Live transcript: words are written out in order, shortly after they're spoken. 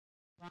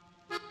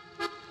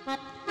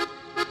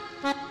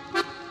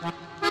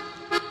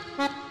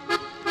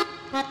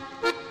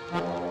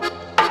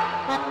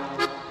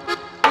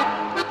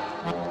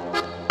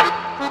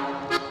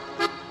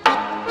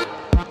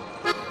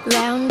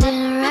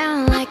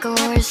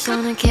horse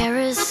on a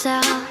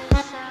carousel.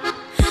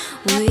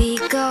 We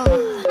go,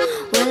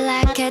 will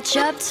I catch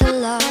up to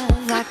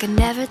love? I can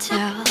never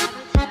tell.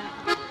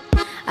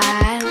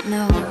 I don't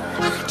know,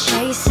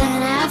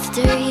 chasing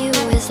after you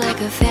is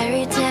like a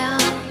fairy tale,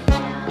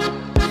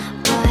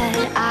 but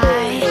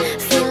I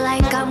feel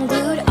like I'm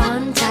glued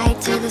on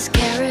tight to this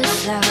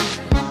carousel.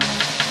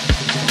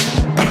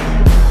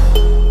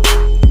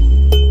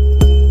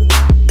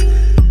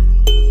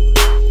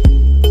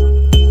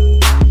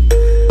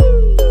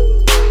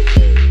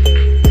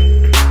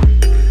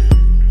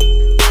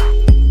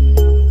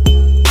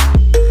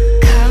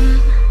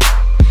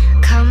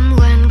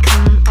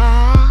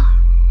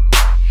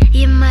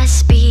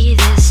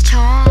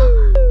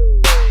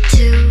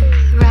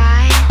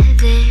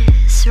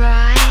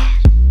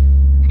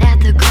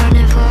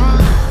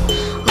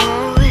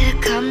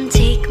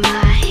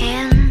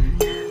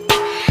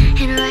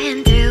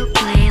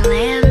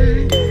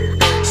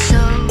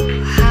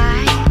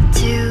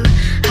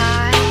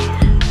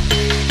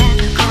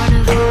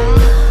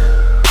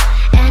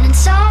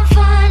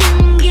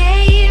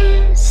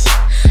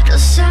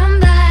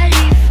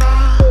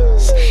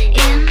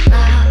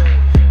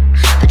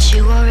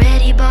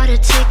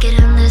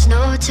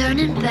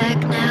 Turning back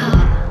now,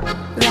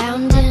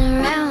 round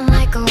and around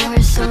like a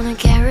horse on a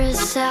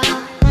carousel.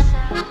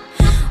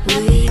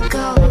 We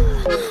go,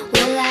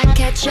 will I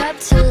catch up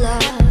to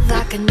love?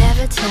 I can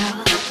never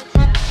tell.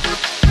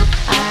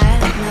 I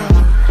don't know,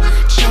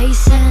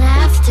 chasing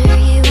after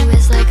you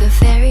is like a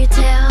fairy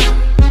tale,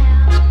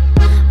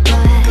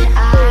 but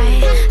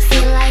I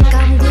feel like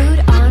I'm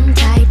glued on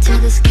tight to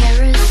this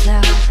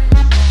carousel.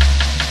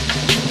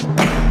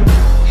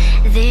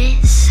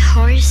 This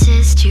horse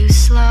is too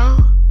slow.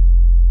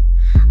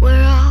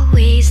 We're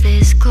always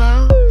this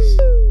close,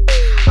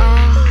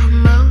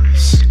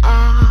 almost,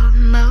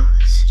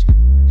 almost.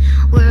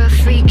 We're a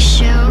freak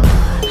show,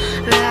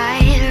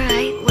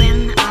 right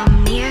when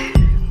I'm near.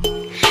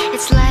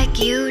 It's like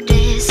you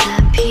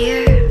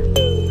disappear.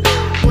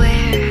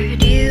 Where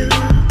do you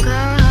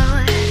go?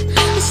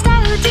 It's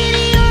like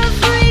you're a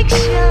freak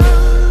show,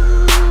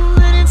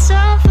 and it's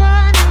all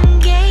fun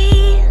and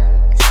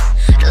games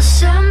till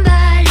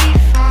somebody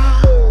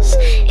falls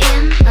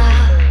in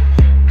love,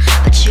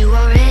 but you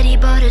already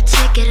bought a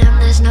ticket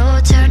and there's no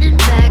turning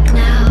back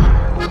now.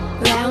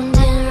 Round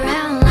and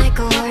around like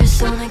a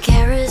horse on a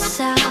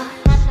carousel.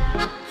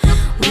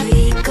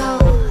 We go,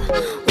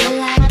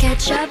 will I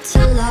catch up to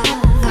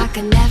love? I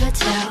can never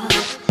tell.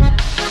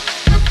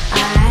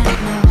 I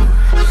don't know,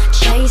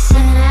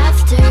 chasing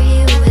after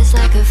you is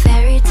like a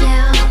fairy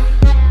tale,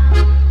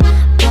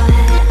 but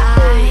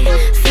I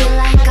feel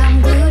like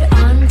I'm glued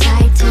on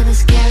tight to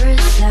this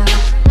carousel.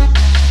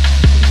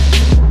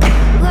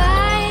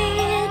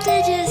 Why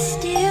did you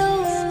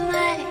steal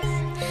my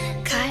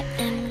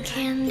cotton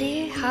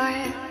candy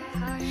heart?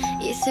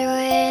 You threw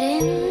it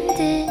in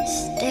this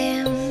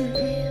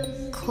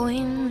damn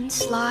coin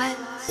slot,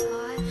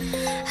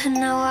 and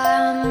now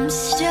I'm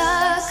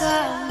stuck,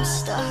 I'm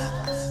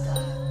stuck.